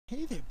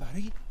Hey there,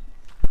 buddy.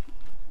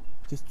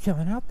 Just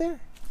chilling out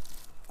there?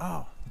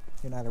 Oh,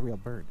 you're not a real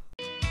bird.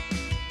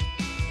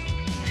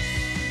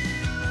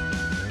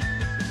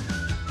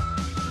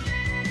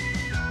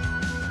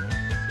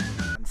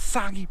 On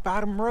Soggy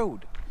Bottom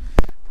Road.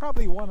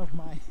 Probably one of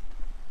my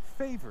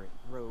favorite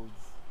roads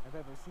I've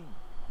ever seen.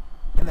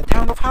 In the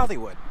town of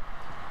Hollywood.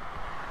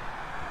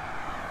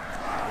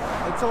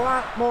 It's a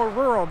lot more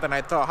rural than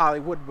I thought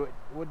Hollywood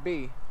would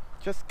be.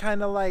 Just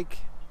kind of like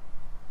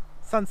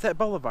Sunset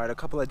Boulevard a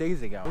couple of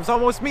days ago. It was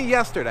almost me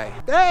yesterday.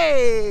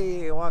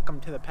 Hey! Welcome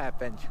to the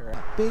patventure.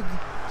 A big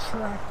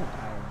tractor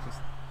tire just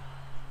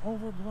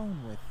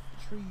overgrown with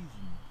trees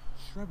and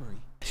shrubbery.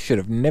 Should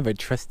have never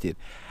trusted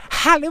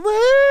Hollywood!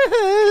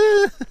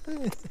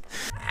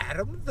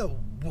 Adam the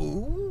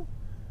Woo?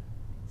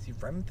 Is he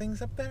running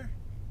things up there?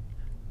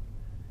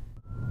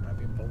 Am I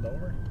being pulled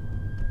over?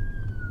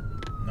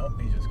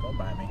 Nope, he's just going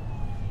by me.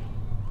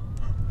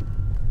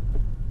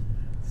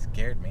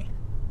 Scared me.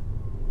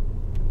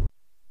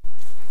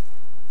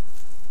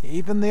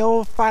 Even the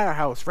old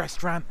firehouse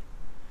restaurant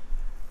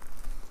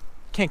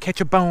can't catch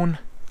a bone.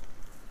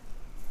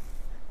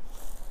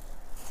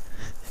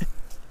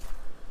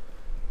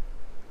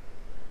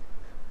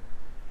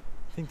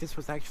 Think this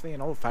was actually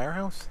an old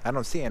firehouse? I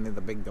don't see any of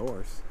the big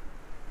doors.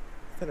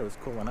 I thought it was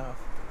cool enough.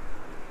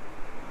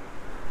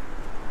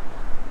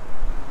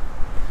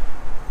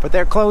 But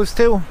they're closed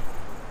too.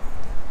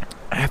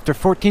 After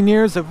 14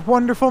 years of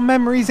wonderful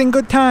memories and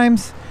good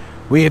times,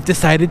 we have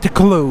decided to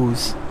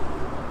close.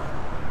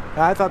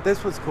 I thought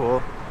this was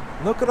cool.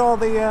 Look at all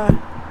the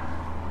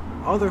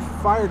other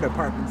fire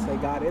departments they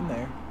got in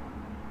there.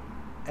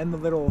 And the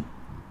little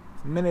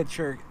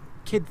miniature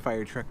kid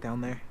fire truck down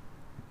there.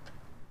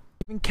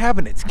 Even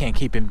cabinets can't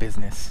keep in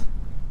business.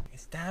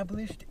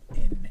 Established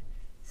in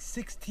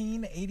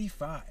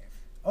 1685.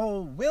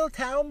 Old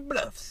Willtown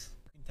Bluffs.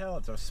 You can tell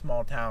it's a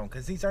small town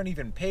because these aren't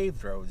even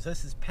paved roads.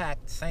 This is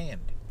packed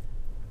sand.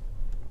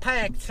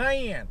 Packed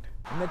sand!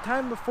 In the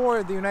time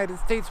before the United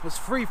States was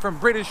free from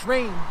British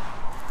reign,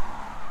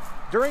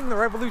 during the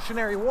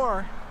Revolutionary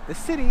War, the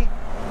city,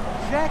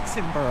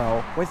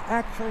 Jacksonboro, was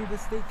actually the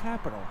state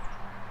capital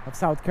of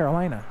South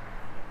Carolina.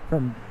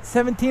 From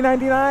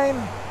 1799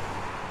 to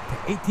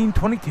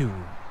 1822.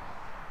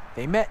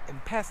 They met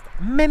and passed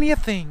many a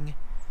thing.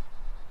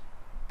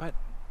 But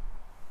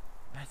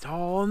that's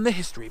all in the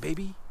history,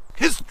 baby.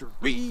 History,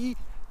 baby.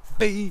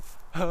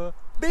 Have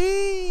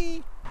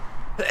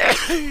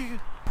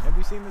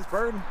you seen this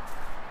bird?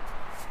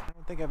 I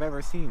don't think I've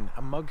ever seen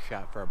a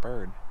mugshot for a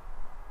bird.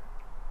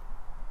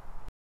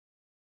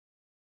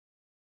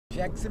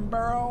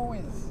 Jacksonboro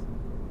is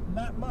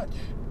not much.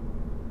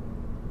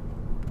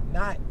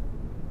 Not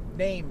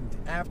named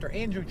after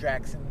Andrew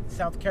Jackson,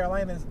 South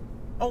Carolina's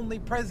only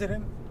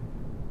president,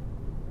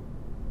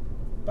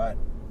 but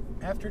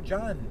after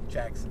John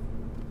Jackson,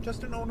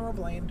 just an owner of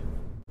land.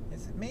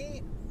 Is it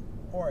me,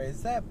 or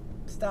is that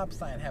stop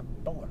sign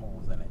have bullet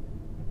holes in it?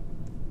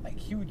 Like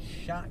huge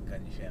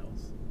shotgun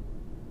shells.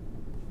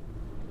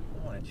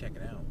 I want to check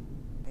it out.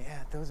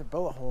 Yeah, those are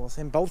bullet holes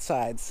in both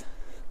sides.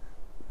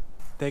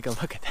 Take a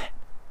look at that.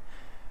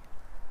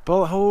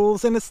 Bullet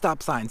holes in a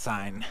stop sign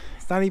sign.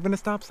 It's not even a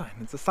stop sign.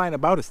 It's a sign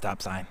about a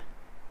stop sign.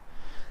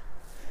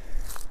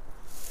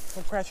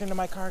 Don't crash into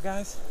my car,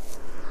 guys.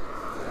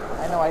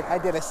 I know I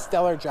did a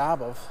stellar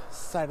job of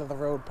side of the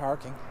road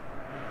parking.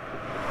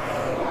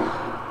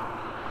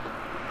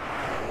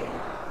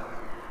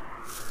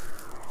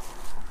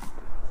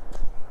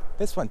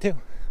 This one too.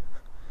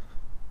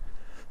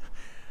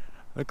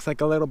 Looks like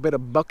a little bit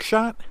of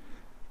buckshot.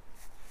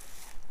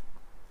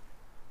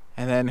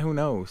 And then who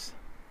knows?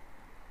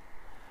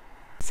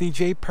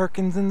 C.J.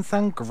 Perkins and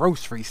Son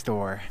grocery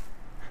store.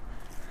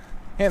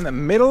 In the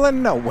middle of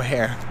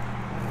nowhere.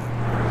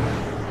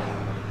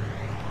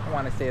 I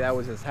want to say that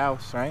was his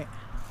house, right?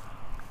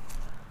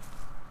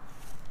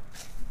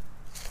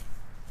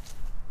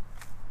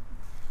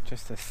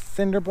 Just a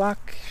cinder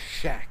block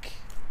shack.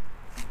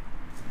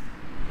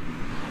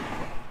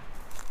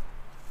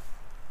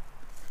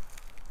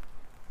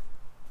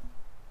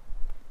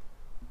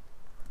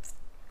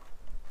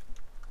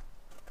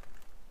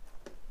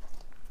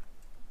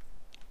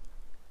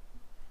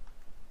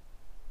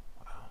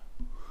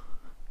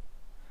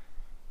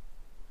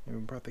 We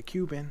brought the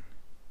cube in.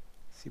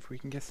 See if we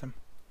can get some.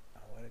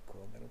 Oh, what a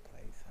cool little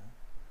place, huh?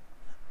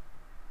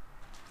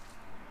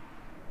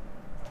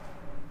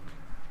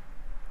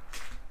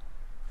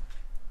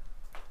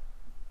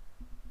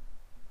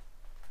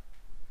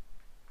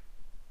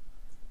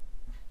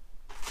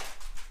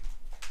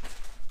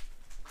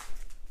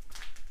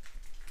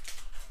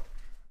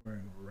 We're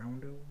in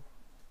Rondo. Of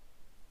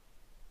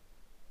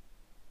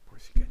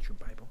course, you got your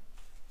Bible.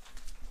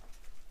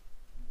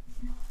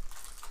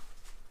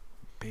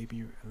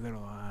 Baby,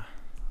 little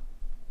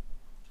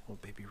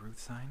old Baby Ruth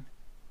sign.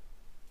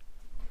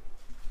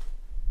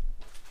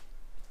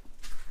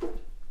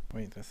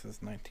 Wait, this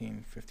is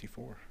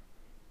 1954.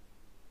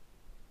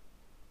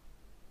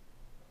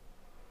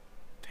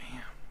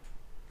 Damn,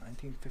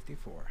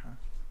 1954, huh?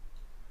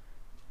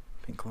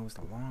 Been closed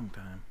a long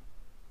time.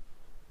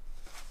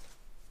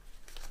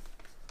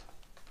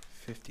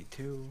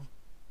 1952.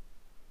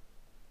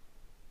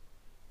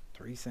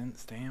 3-cent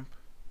stamp.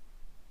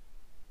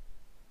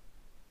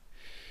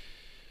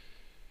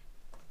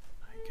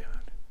 My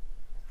God.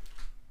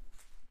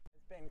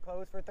 It's been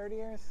closed for 30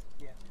 years?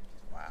 Yeah.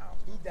 Wow.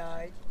 He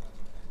died.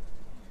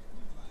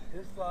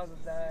 His father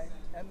died.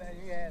 And then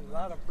he had a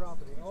lot of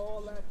property.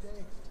 All that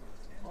thing,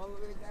 all the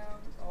way down,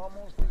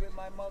 almost to where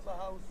my mother's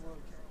house was.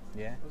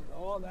 Yeah?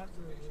 All that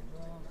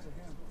belongs to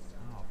him.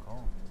 Oh,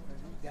 cool. And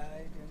he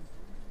died, and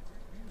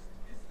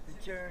the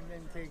children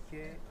didn't take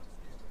care.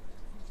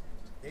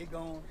 They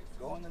going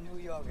to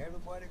New York.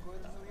 Everybody go to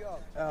New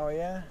York. Oh,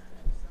 yeah?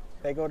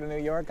 They go to New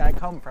York? I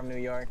come from New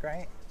York,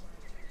 right?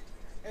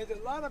 There's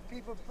a lot of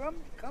people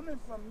coming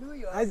from New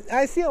York.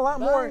 I see a lot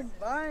more.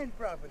 Buying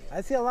property.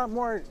 I see a lot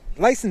more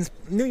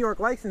New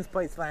York license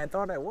plates than I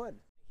thought I would.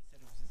 He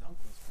said it was his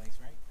uncle's place,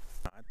 right?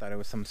 I thought it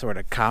was some sort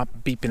of cop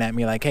beeping at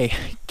me like, "Hey,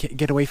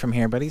 get away from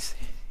here." But he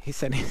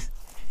said he's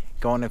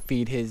going to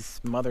feed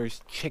his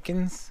mother's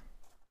chickens.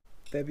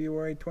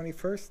 February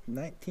 21st,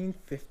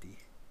 1950.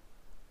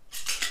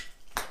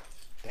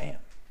 Damn.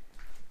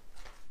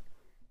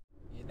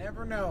 You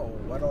never know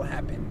what'll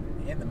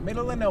happen in the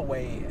middle of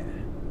nowhere.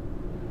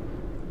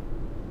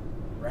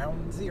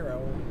 Round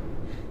 0.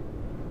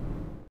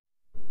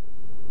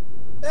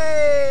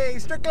 Hey,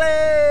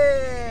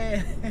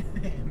 Strickland!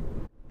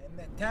 In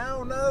the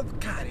town of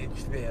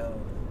Cottageville.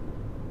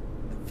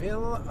 The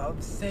ville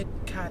of said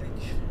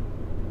cottage.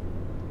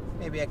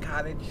 Maybe a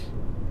cottage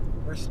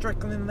where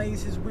Strickland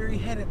lays his weary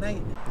head at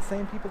night. The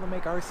same people that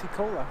make RC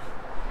Cola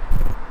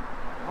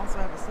also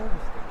have a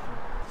service station.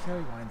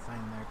 Cherry wine sign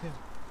in there too.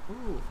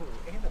 Ooh,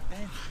 and a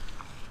bench.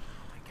 Oh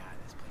my God,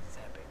 this place is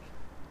epic.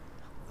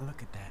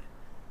 Look at that.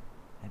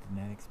 I did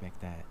not expect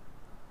that.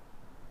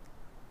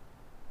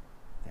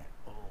 That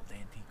old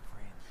antique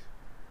French.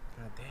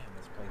 God damn,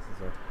 this place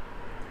is a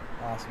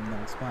awesome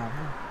little spot,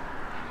 huh?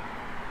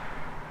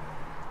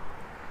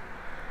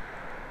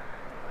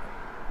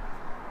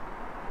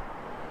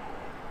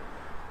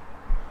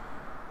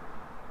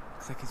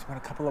 Looks like he's won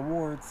a couple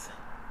awards.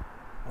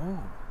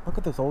 Oh, look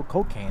at those old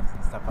Coke cans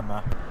and stuff on the...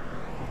 I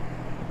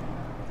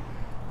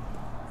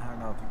don't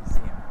know if you can see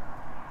them.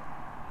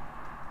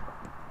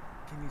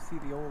 Can you see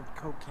the old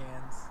Coke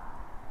cans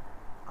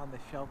on the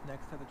shelf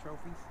next to the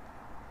trophies?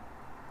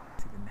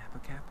 See the Napa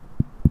cap?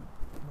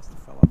 Must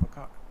have fell off a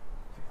car.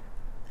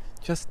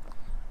 Just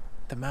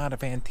the amount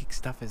of antique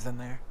stuff is in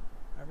there.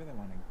 I really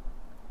want to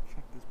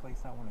check this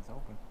place out when it's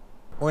open.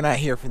 We're not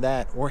here for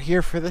that. We're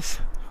here for this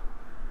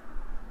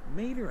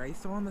meter I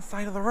saw on the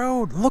side of the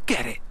road. Look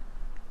at it.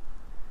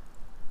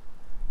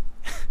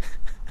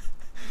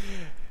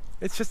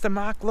 It's just a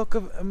mock-up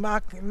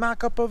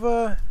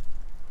of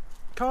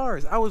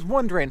cars. I was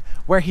wondering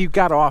where he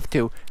got off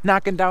to,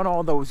 knocking down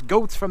all those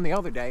goats from the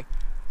other day.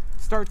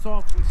 Starts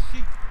off with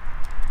sheep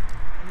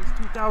in his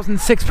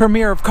 2006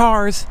 premiere of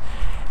Cars.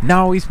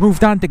 Now he's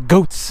moved on to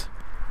goats.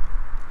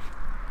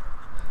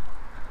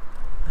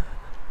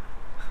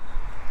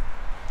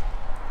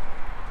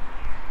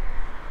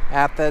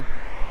 At the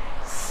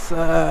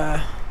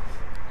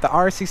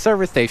RC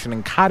service station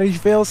in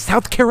Cottageville,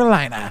 South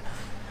Carolina.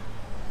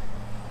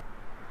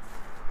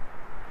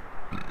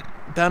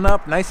 Done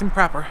up nice and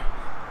proper.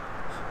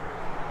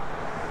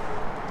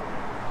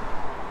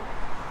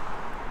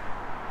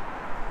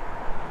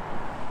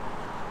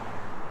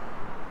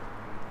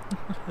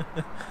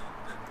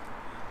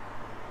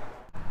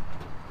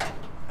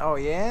 Oh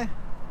yeah?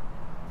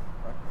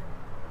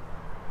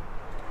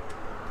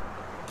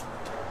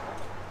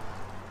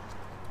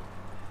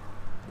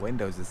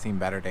 Windows have seen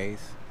better days.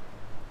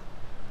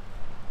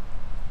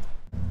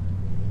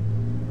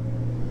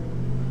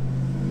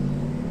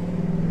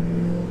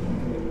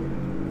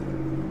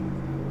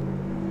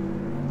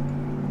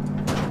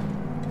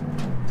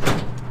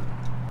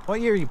 What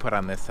year you put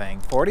on this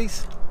thing?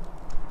 40s?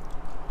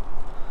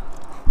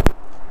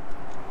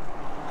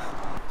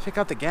 Check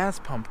out the gas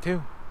pump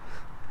too.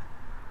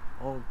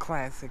 Old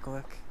classic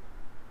look.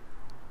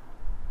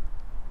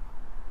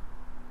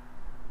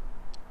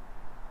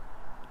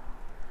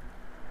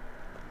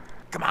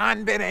 Come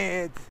on,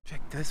 Bennett!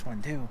 Check this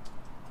one too.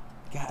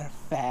 Got a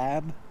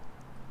Fab,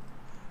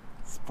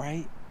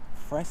 Sprite,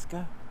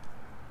 Fresca,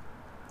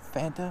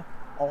 Fanta,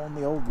 all in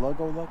the old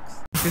logo looks.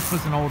 This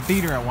was an old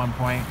theater at one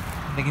point.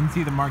 They can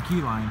see the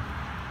marquee line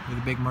where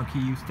the big marquee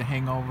used to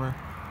hang over.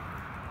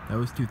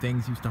 Those two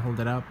things used to hold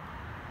it up.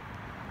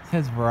 It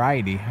says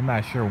variety. I'm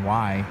not sure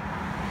why.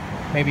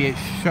 Maybe it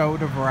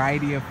showed a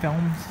variety of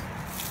films.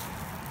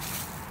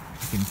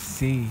 You can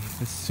see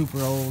the super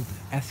old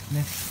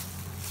esqueness.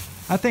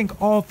 I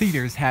think all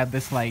theaters had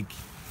this like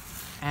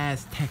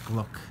Aztec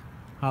look.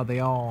 How they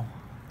all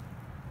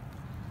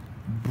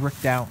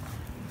bricked out.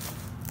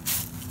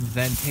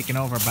 Then taken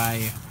over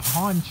by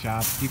pawn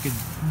shops. You could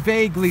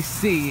vaguely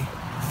see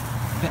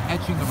the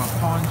etching of a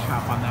pawn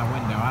shop on that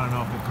window. I don't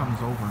know if it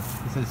comes over.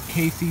 It says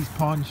Casey's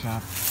Pawn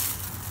Shop.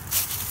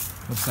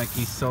 Looks like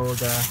he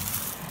sold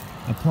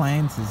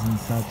appliances and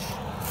such.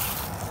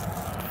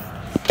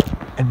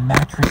 And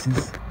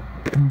mattresses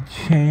and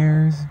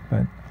chairs,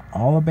 but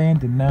all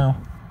abandoned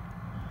now.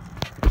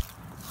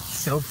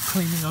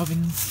 self-cleaning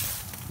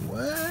ovens.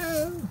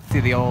 Whoa!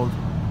 See the old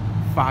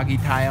foggy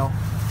tile?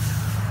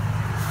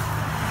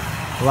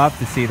 Love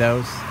to see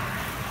those.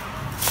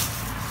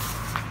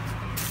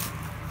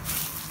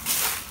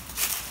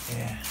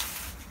 Yeah.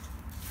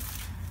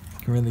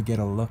 You can really get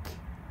a look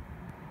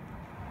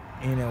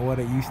into what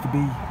it used to be.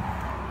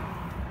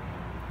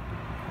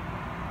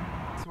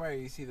 I swear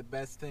you see the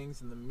best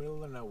things in the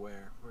middle of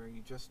nowhere, where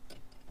you just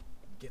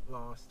get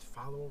lost,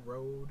 follow a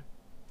road,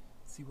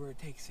 see where it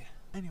takes you.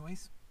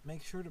 Anyways,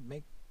 make sure to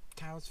make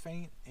cows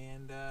faint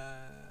and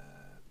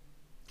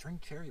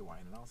drink cherry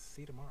wine, and I'll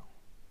see you tomorrow.